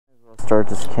Start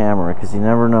this camera because you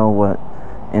never know what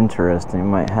interesting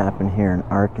might happen here in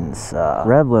Arkansas.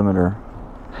 Rev limiter.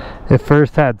 It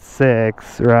first had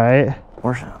 6, right?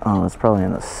 Oh, it's probably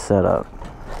in the setup.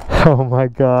 Oh my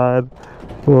god.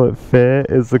 Will it fit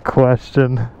is the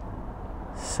question.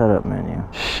 Setup menu.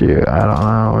 Shoot, I don't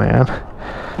know, man.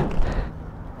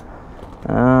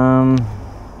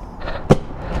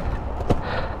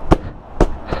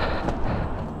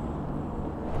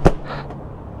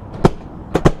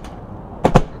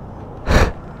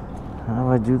 How do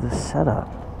I do the setup?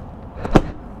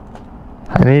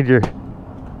 I need your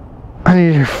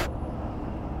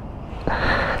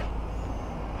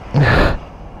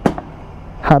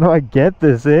How do I get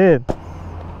this in?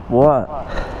 What?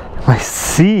 My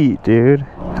seat, dude.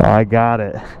 Oh, I got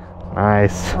it.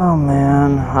 Nice. Oh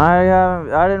man,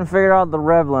 I didn't figure out the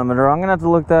rev limiter. I'm gonna have to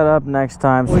look that up next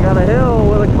time. We got a hill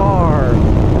with a car.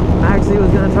 Maxie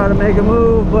was gonna try to make a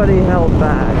move, but he held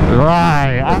back.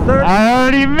 Right. I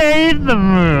already made the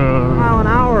move. Mile an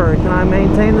hour. Can I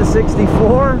maintain the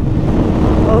 64?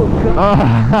 Oh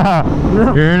god.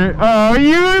 No. Oh,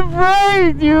 you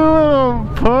braked, you little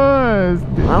puss.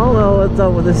 I don't know what's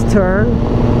up with this turn.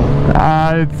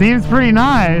 It seems pretty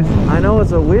nice. I know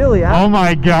it's a wheelie. Oh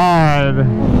my god.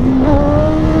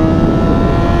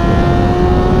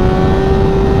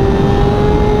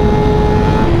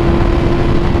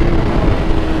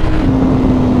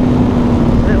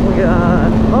 And we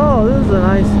got, oh, this is a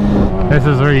nice. This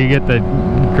is where you get the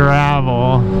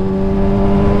gravel.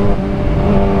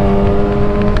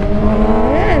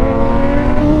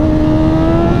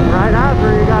 Right after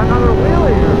you got another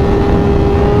wheelie.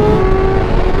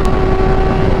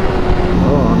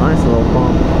 Oh, a nice little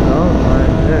bump. Oh,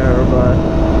 right there, but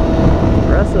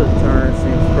the rest of the turn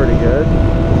seems pretty good.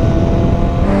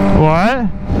 What?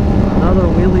 Another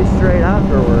wheelie straight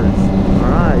afterwards.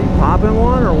 Alright, you popping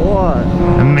one or what?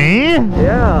 Me?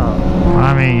 Yeah.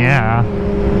 I mean, yeah.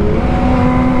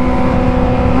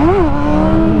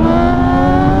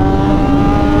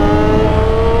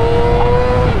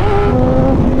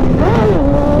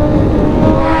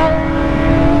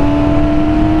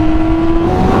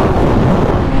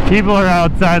 People are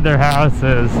outside their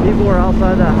houses. People are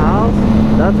outside the house?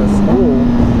 That's a school.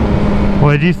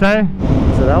 What did you say?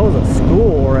 So that was a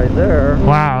school right there.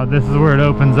 Wow, this is where it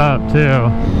opens up too.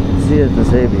 See if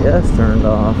this ABS turned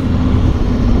off.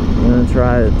 I'm gonna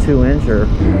try a 2-incher.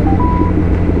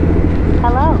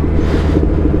 Hello.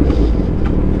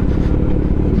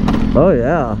 Oh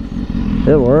yeah,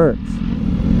 it works.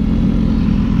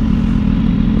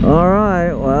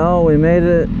 Alright, well, we made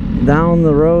it down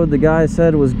the road the guy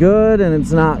said was good, and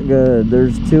it's not good.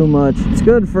 There's too much. It's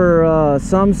good for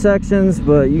some sections,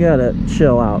 but you gotta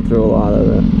chill out through a lot of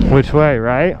it. Which way,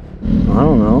 right? I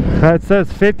don't know. That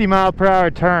says 50 mile per hour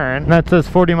turn. That says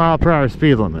 40 mile per hour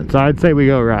speed limit. So I'd say we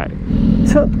go right.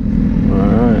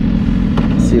 Alright.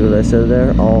 See what I said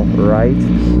there? All right.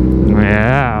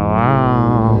 Yeah,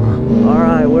 wow.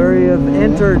 Alright, we have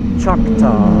entered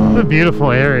Choctaw. It's a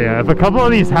beautiful area. If a couple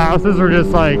of these houses were just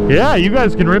like, yeah, you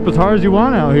guys can rip as hard as you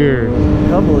want out here. A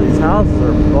couple of these houses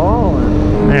are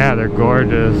balling. Yeah, they're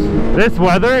gorgeous. This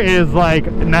weather is like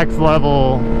next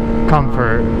level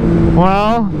comfort.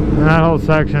 Well, that whole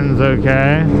section's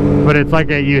okay, but it's like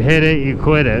you hit it, you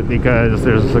quit it, because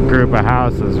there's a group of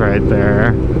houses right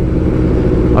there.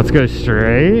 Let's go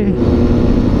straight. I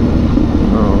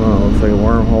don't know, looks like a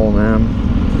wormhole, man.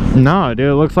 No, dude,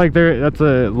 it looks like that's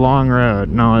a long road.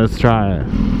 No, let's try it.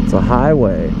 It's a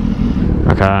highway.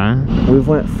 Okay. We've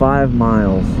went 5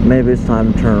 miles. Maybe it's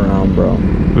time to turn around, bro.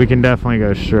 We can definitely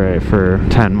go straight for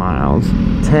 10 miles.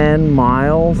 10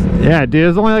 miles? Yeah, dude,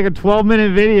 it's only like a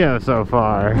 12-minute video so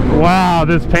far. Wow,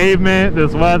 this pavement,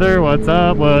 this weather, what's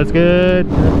up, what's good?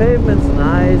 The pavement's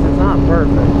nice, it's not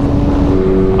perfect.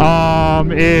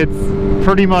 It's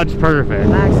pretty much perfect.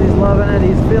 Maxie's loving it,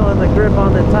 he's feeling the grip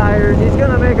on the tires. He's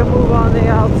gonna make a move on the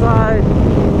outside,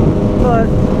 but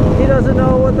he doesn't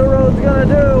know what the road's gonna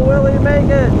do. Will he make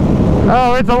it?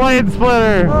 Oh, it's a lane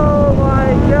splitter. Oh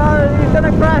my god, he's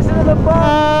gonna crash into the bus.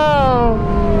 Oh.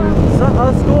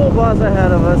 A school bus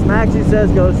ahead of us. Maxie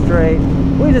says go straight.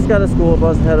 We just got a school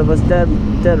bus ahead of us.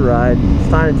 Dead ride. It's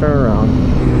time to turn around.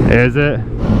 Is it?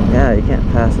 Yeah, you can't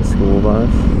pass a school bus.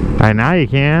 Now you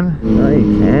can. No,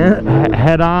 you can't.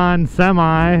 Head-on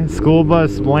semi, school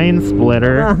bus lane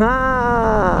splitter.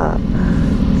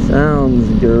 Sounds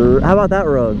good. How about that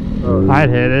road? I'd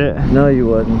hit it. No, you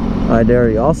wouldn't. I dare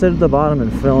you. I'll sit at the bottom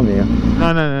and film you.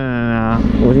 No.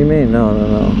 What do you mean? No.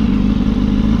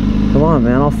 Come on,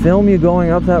 man. I'll film you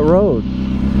going up that road.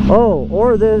 Oh,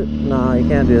 or the... Nah, you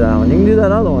can't do that one. You can do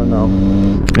that other one, though.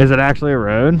 Is it actually a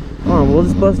road? Hold on, we'll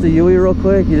just bust a U-ey real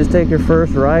quick. You just take your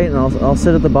first right, and I'll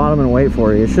sit at the bottom and wait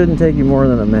for you. It shouldn't take you more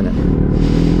than a minute.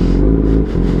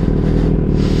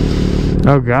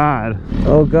 Oh, God.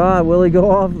 Oh, God. Will he go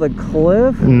off the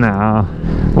cliff? No.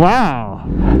 Wow.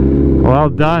 Well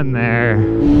done there.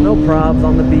 No probs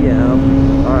on the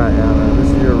BM. Alright, yeah, man. This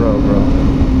is your road,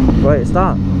 bro. Wait,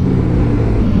 stop.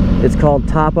 It's called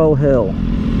Topo Hill.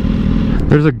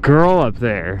 There's a girl up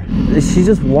there. She's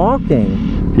just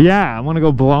walking. Yeah, I want to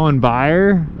go blowing by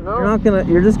her. No.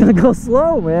 You're just gonna go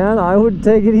slow, man. I would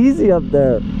take it easy up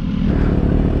there.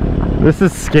 This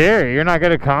is scary. You're not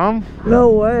gonna come? No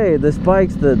way. The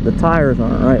spikes, the tires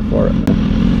aren't right for it.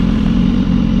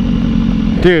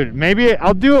 Dude, maybe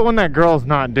I'll do it when that girl's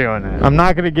not doing it. I'm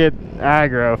not gonna get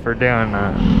aggro for doing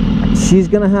that. She's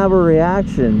gonna have a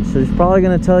reaction, so she's probably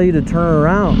gonna tell you to turn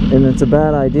around, and it's a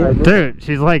bad idea. Dude,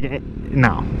 she's like,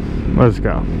 no. Let's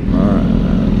go. Alright.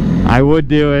 I would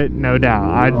do it, no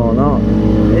doubt. Oh no.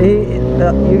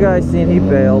 You guys seen he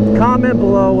bailed. Comment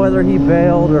below whether he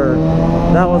bailed or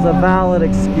that was a valid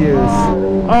excuse.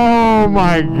 Oh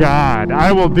my God.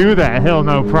 I will do that hill,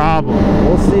 no problem.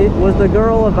 We'll see. Was the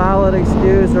girl a valid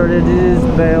excuse or did you just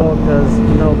bail because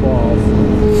no balls?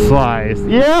 Slice.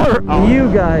 Yeah. Oh.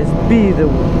 You guys be the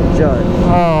judge.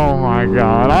 Oh my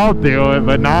God. I'll do it,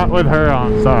 but not with her.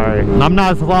 I'm sorry. I'm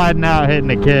not sliding out hitting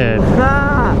a kid.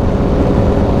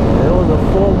 It was a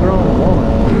full-grown woman.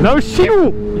 No,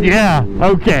 yeah,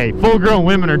 okay. Full-grown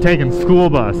women are taking school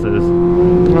buses.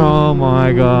 Oh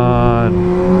my God.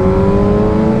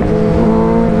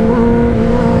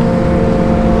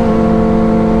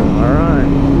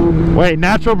 Alright. Wait,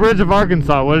 Natural Bridge of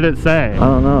Arkansas, what did it say? I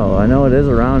don't know. I know it is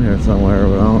around here somewhere,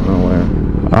 but I don't know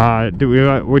where.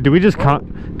 Did we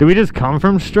just come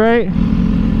from straight?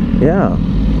 Yeah.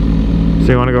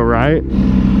 So you want to go right?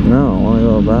 No, I want to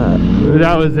go back.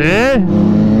 That was it?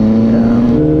 Yeah.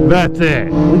 That's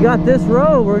it. We got this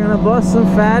road. We're going to bust some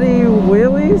fatty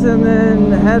wheelies and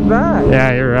then head back.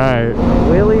 Yeah, you're right.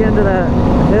 Wheelie into that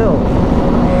hill.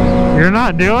 You're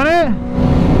not doing it?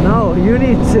 No, you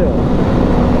need to.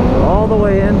 All the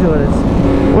way into it.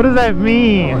 What does that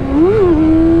mean?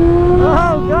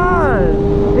 Oh, God.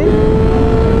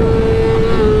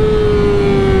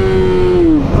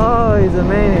 Oh, he's a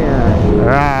maniac.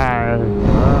 Right.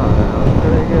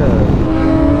 Pretty good.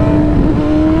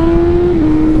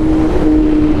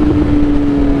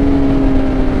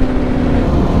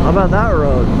 How about that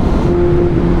road?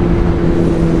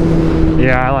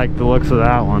 Yeah, I like the looks of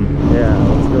that one. Yeah,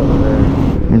 let's go there.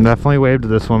 Definitely wave to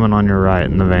this woman on your right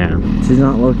in the van. She's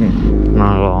not looking.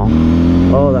 Not at all.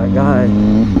 Oh, that guy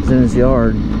is in his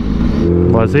yard.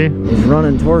 Was he? He's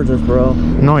running towards us, bro.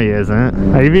 No, he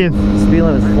isn't. Are you being... Speed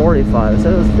limit is 45. I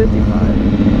said it was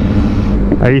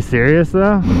 55. Are you serious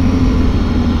though? I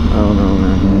don't know,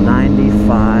 man.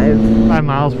 95. 5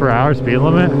 miles per hour speed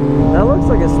limit? That looks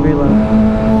like a speed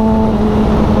limit.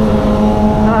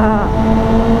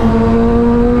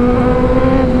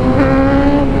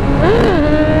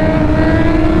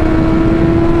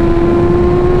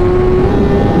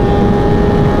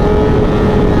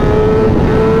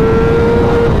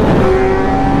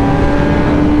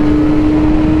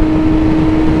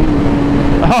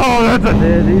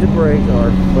 Dude, these brakes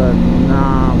are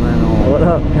phenomenal. What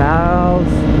up, cows?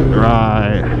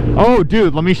 Right. Oh,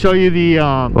 dude, let me show you the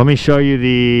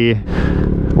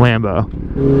Lambo.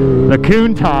 The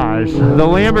Countach, the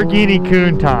Lamborghini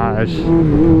Countach.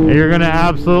 You're gonna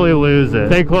absolutely lose it.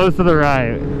 Stay close to the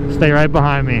right. Stay right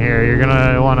behind me here. You're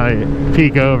gonna want to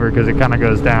peek over because it kind of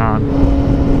goes down.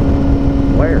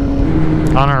 Where?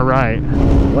 On our right.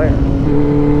 Where?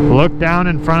 Look down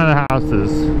in front of the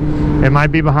houses. It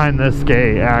might be behind this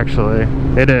gate, actually.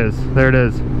 It is. There it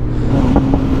is.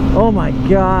 Oh my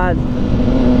God.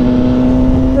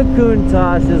 The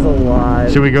Countach is alive.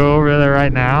 Should we go over there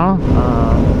right now?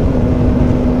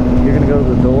 You're gonna go to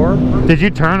the door? Did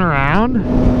you turn around?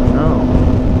 No.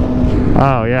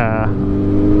 Oh, yeah.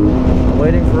 I'm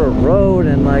waiting for a road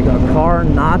and like a car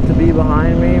not to be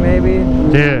behind me, maybe.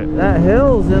 Dude. That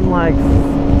hill's in like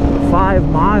 5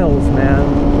 miles,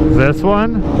 man. This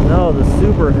one? No, the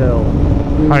super hill.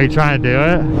 Are you trying to do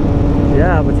it?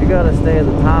 Yeah, but you gotta stay at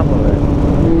the top of it.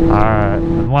 Alright.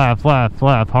 Left, left,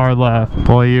 left. Hard left.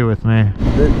 Pull you with me.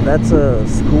 That's a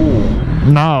school.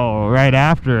 No, right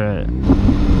after it.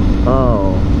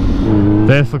 Oh.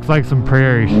 This looks like some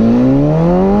prairie.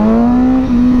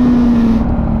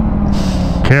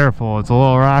 Careful, it's a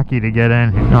little rocky to get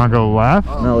in here. You wanna go left?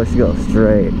 No, we should go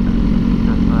straight.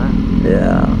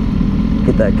 Yeah.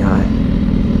 Get that guy.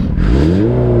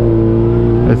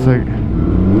 It's like...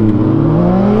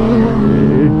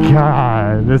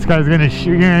 God, this guy's gonna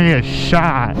shoot. You're gonna get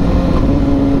shot.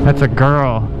 That's a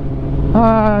girl.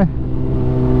 Hi.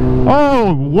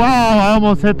 Oh wow! I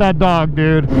almost hit that dog,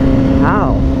 dude.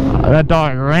 How? That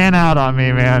dog ran out on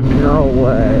me, man. No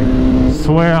way.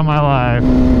 Swear on my life.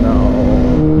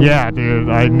 No. Yeah, dude.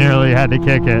 I nearly had to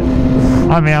kick it.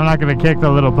 I mean, I'm not gonna kick the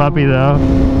little puppy though.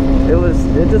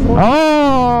 It just went.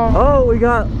 Oh! Oh, we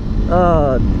got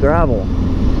gravel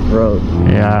road.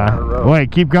 Yeah.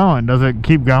 Wait, keep going. Does it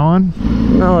keep going?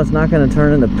 No, it's not going to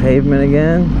turn into pavement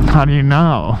again. How do you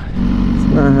know?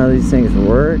 It's not how these things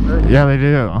work. Yeah, they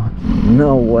do.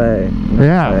 No way. No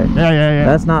Yeah. way. Yeah.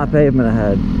 That's not pavement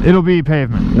ahead. It'll be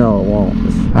pavement. No, it won't.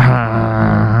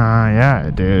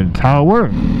 Yeah, dude. It's how it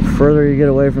works. The further you get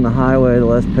away from the highway, the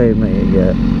less pavement you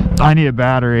get. I need a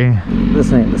battery.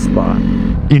 This ain't the spot.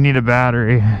 You need a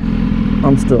battery.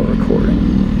 I'm still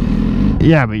recording.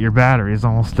 Yeah, but your battery's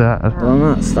almost dead. Well, I'm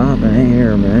not stopping in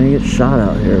here, man. You get shot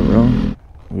out here, bro.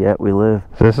 Yet we live.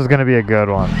 So this is going to be a good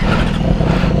one.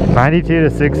 92 to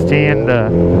 16 to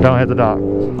don't hit the dock.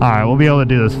 Alright, we'll be able to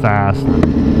do this fast.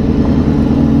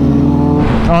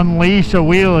 Unleash a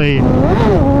wheelie.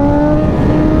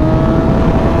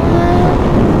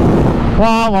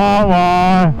 Wah, wah,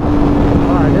 wah.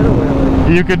 Oh, I did a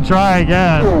wheelie. You can try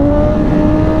again.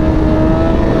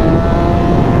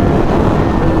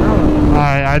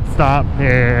 Alright, I'd stop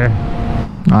here.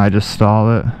 I just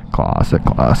stalled it. Classic.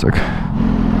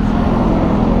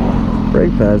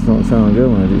 Brake pads don't sound good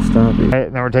when I do stop you.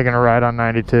 Right, now we're taking a ride on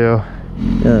 92. Yeah,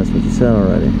 that's what you said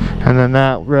already. And then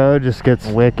that road just gets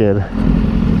wicked.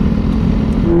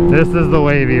 This is the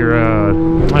wavy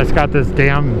road. It's got this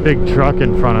damn big truck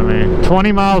in front of me.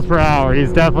 20 miles per hour.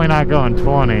 He's definitely not going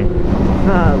 20.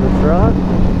 The truck?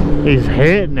 He's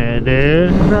hitting it,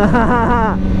 dude.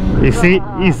 You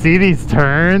see these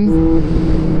turns?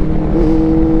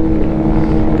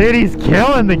 Dude, he's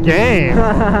killing the game.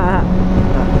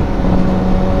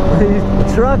 He's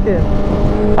trucking.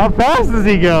 How fast is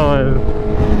he going?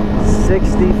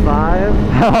 65.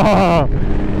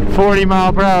 40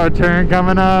 mile per hour turn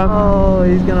coming up. Oh,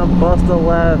 he's gonna bust a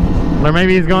left. Or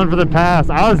maybe he's going for the pass.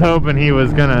 I was hoping he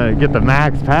was gonna get the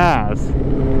max pass.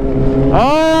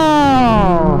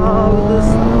 Oh, the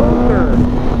smoker.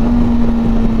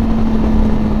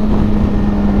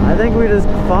 I think we just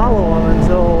follow him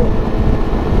until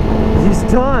he's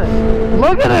done.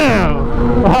 Look at him!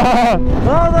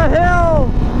 Oh, the hill!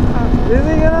 Is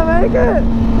he gonna make it?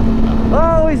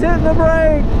 Oh, he's hitting the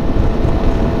brake.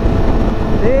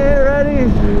 He ain't ready.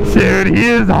 Dude, he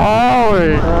is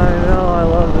hauling. I know, I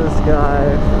love this guy.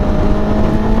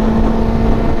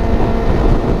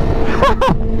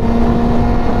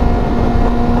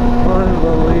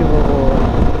 Unbelievable.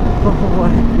 Oh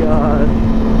my god.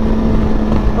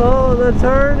 Oh, the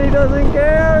turn, he doesn't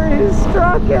care. He's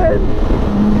trucking.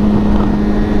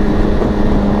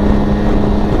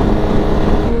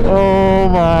 Oh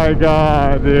my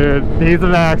god, dude. He's a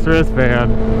MAXWRIST fan.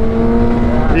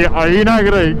 Yeah, are you not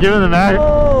gonna give him the max?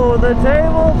 Oh, the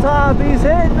tabletop, he's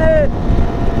hitting it.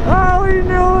 Oh, he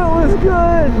knew it was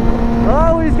good.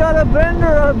 Oh, he's got a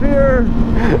bender up here.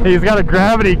 He's got a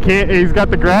gravity he's got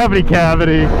the gravity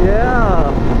cavity.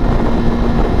 Yeah.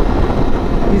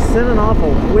 He's sending off a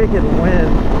wicked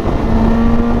wind.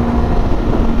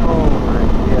 Oh my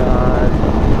god.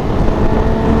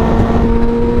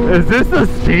 Is this the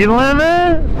speed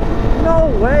limit? No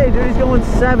way, dude, he's going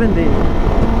 70.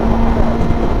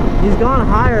 He's gone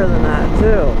higher than that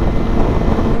too.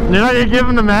 You're not gonna give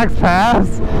him the max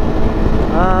pass?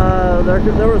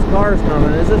 There was cars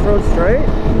coming. Is this road straight?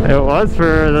 It was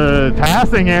for the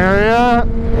passing area.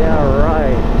 Yeah,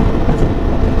 right.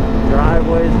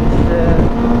 Driveways and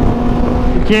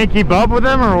shit. You can't keep up with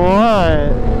him or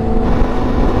what?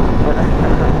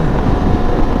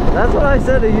 That's what I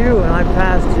said to you, and I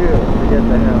passed you to get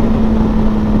to him.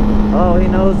 Oh, he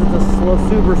knows it's a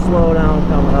super slow down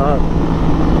coming up.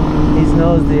 He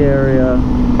knows the area.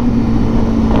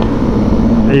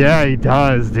 Yeah, he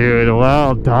does, dude.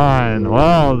 Well done.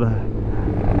 Well done.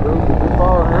 You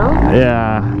follow him?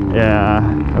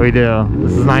 Yeah, we do.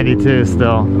 This is 92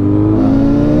 still.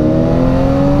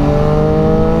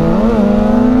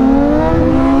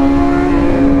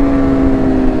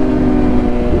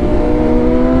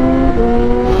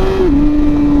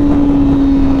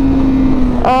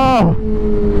 Oh!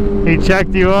 He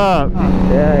checked you up.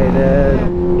 Yeah, he did.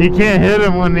 You can't hit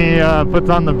him when he puts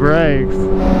on the brakes.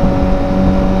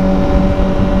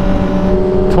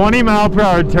 20 mile per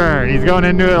hour turn. He's going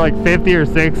into it like 50 or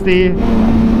 60.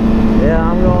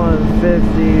 Yeah, I'm going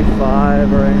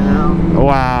 55 right now.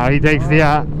 Wow, he takes the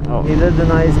oh. He did the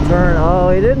nice turn. Oh,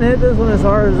 he didn't hit this one as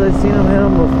hard as I've seen him hit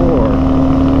him before.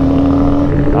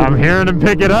 I'm hearing him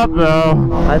pick it up though.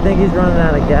 I think he's running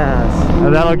out of gas.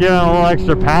 And that'll give him a little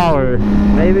extra power.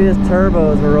 Maybe his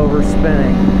turbos are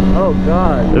overspinning. Oh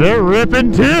God. They're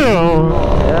ripping too.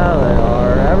 Yeah, they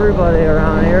are. Everybody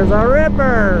around here is a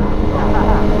ripper.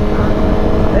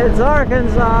 It's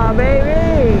Arkansas, baby.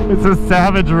 It's a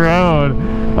savage road.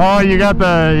 Oh, you got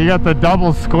the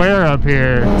double square up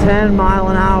here. 10 mile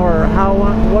an hour.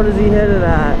 What does he hit it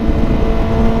at?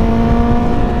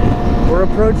 We're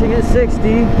approaching at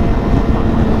 60.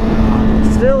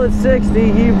 Still at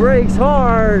 60. He brakes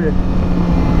hard.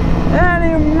 And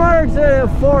he marks it at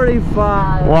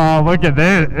 45. Wow, look at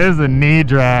this. This is a knee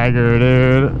dragger,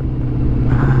 dude.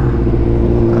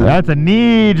 That's a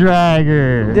knee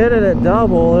dragger. He did it at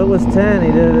double. It was 10.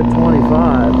 He did it at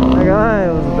 25. That guy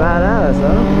was badass,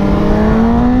 huh?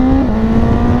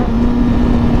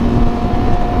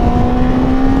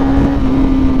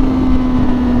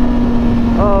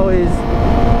 Oh, he's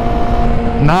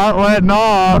not letting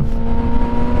off.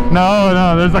 No,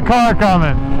 no, there's a car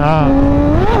coming. Oh,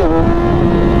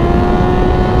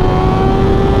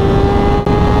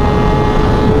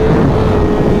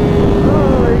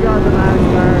 he got the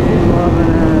MAXWRIST. He's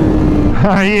loving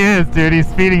it. he is, dude. He's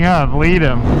speeding up. Lead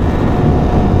him.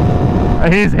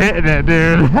 He's hitting it,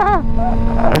 dude.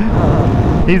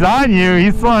 He's on you.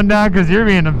 He's slowing down because you're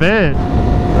being a bitch.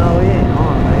 No, he ain't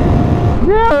on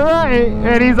me. Yeah, right.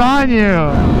 And he's on you. He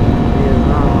is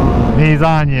not on me. He's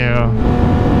on you.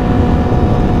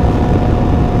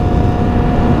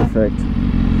 Perfect.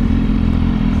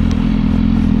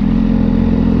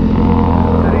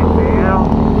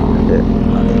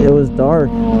 It was dark.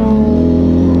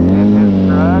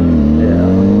 Yeah.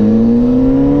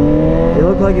 It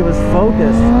looked like it was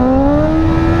focused.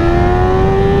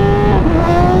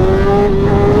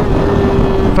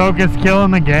 Focus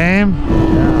killing the game.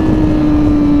 Yeah.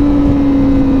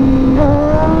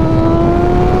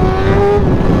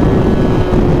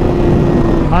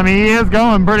 I mean, he is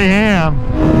going pretty ham.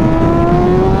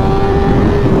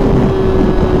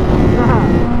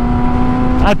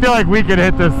 I feel like we could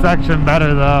hit this section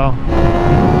better though.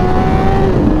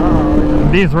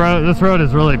 This road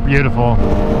is really beautiful.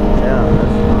 Yeah,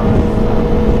 that's nice.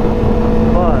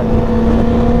 But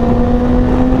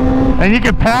and you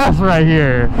can pass right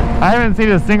here. I haven't seen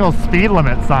a single speed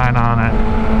limit sign on it.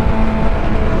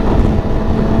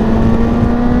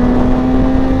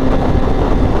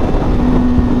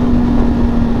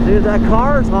 dude, that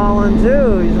car's hauling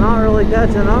too. He's not really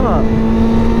catching up.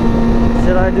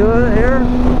 Should I do it here?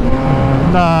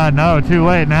 No, too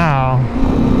late now.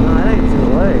 No, it ain't too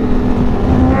late.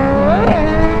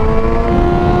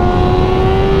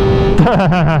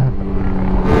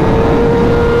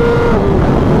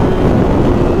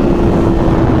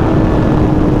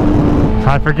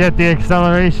 I forget the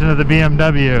acceleration of the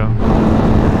BMW.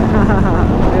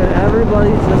 Dude,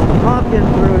 everybody's just trucking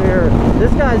through here.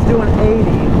 This guy's doing 80.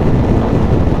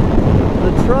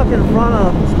 The truck in front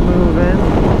of him's moving.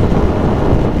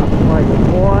 Like,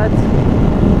 what?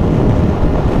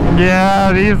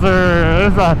 Yeah, this is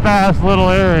a fast little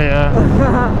area.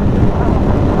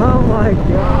 Oh my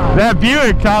god. That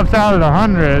Buick tops out at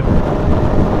 100.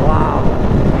 Wow.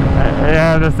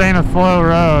 Yeah, this ain't a slow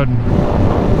road.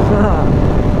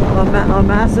 A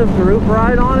massive group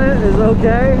ride on it is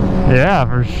okay? Yeah,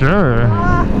 for sure. Oh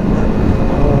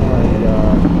my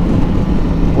god.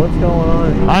 What's going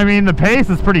on? I mean, the pace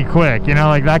is pretty quick, you know,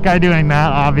 like that guy doing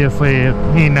that, obviously,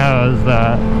 he knows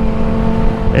that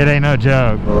it ain't no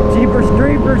joke. Jeepers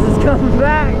Creepers is coming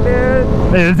back, dude.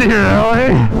 Is he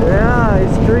really? Yeah,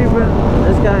 he's creeping.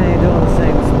 This guy ain't doing the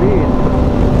same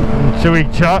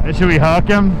speed. Should we huck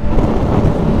him?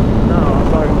 No,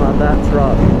 I'm talking about that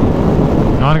truck.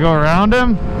 You want to go around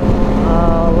him?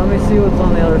 Let me see what's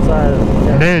on the other side of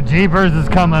it. Dude, Jeepers is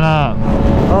coming up.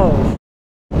 Oh,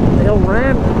 he'll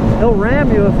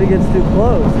ram you if he gets too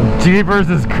close. Jeepers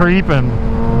is creeping.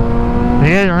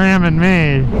 He ain't ramming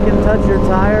me. He can touch your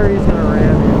tire, he's gonna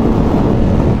ram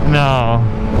you. No.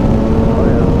 Oh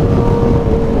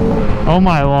yeah. Oh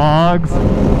my logs.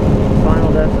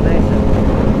 Final destination.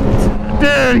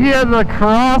 Dude, he has a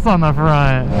cross on the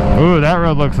front. Ooh, that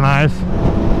road looks nice.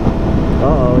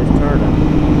 Uh-oh, he's turning.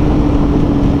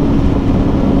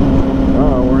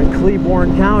 Uh-oh, we're in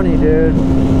Cleburne County, dude.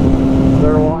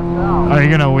 Better watch out. Are you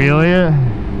gonna wheelie it?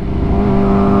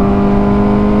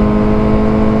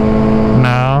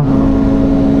 No.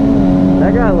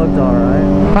 That guy looked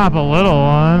alright. Pop a little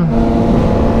one.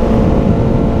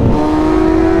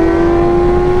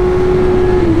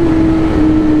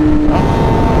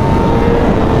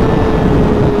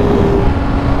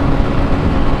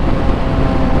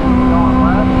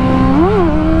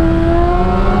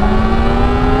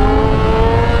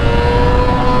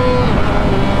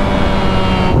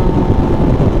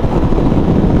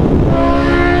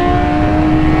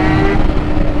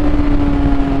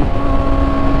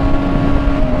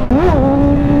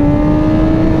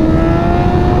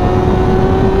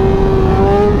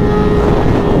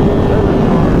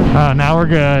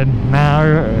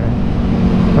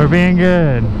 being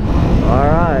good.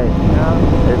 Alright,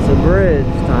 it's a bridge.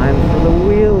 Time for the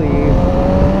wheelie.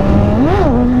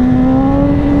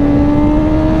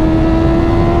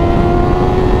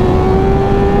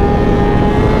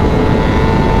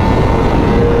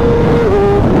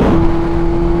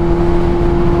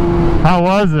 How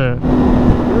was it? Good.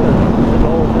 The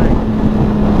whole thing.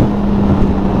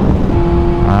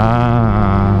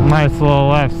 Nice little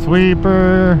left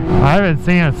sweeper. I haven't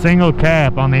seen a single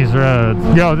cap on these roads.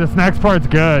 Yo, this next part's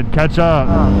good. Catch up.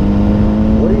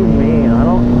 What do you mean?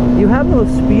 You have no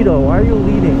speedo. Why are you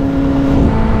leading?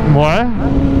 What?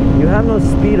 You have no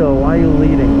speedo. Why are you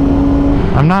leading?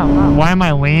 I'm not. Why am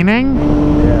I leaning?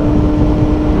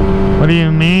 Yeah. What do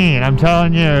you mean? I'm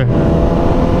telling you.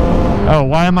 Oh,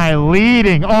 why am I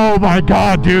leading? Oh my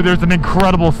god, dude, there's an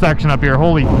incredible section up here.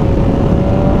 Holy.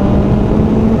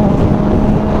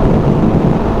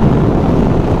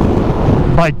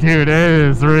 Like, dude, it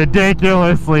is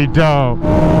ridiculously dope.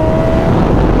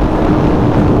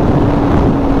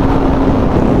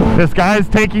 This guy's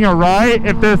taking a right.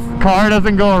 If this car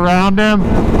doesn't go around him,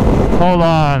 hold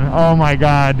on. Oh my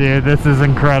god, dude, this is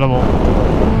incredible.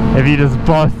 If he just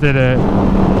busted it.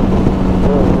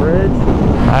 Little bridge.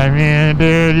 I mean,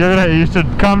 dude, you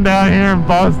should come down here and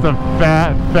bust a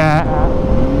fat.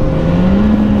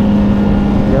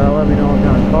 You gotta let me know what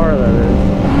kind of car that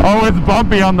is. Oh, it's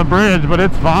bumpy on the bridge, but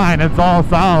it's fine. It's all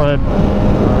solid.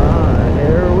 Alright,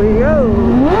 here we go.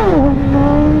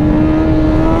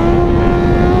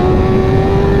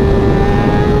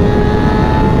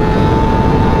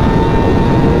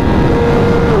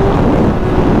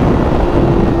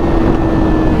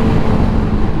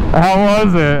 How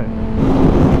was it?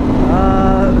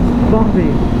 It's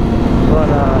bumpy, but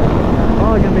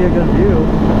probably gonna be a good view.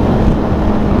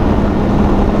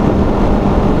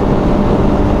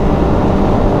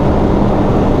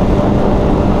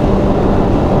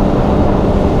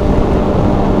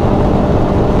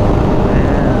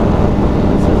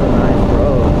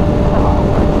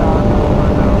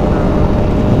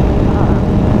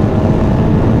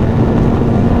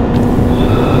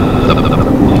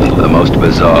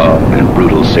 Bizarre and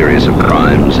brutal series of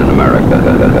crimes in America.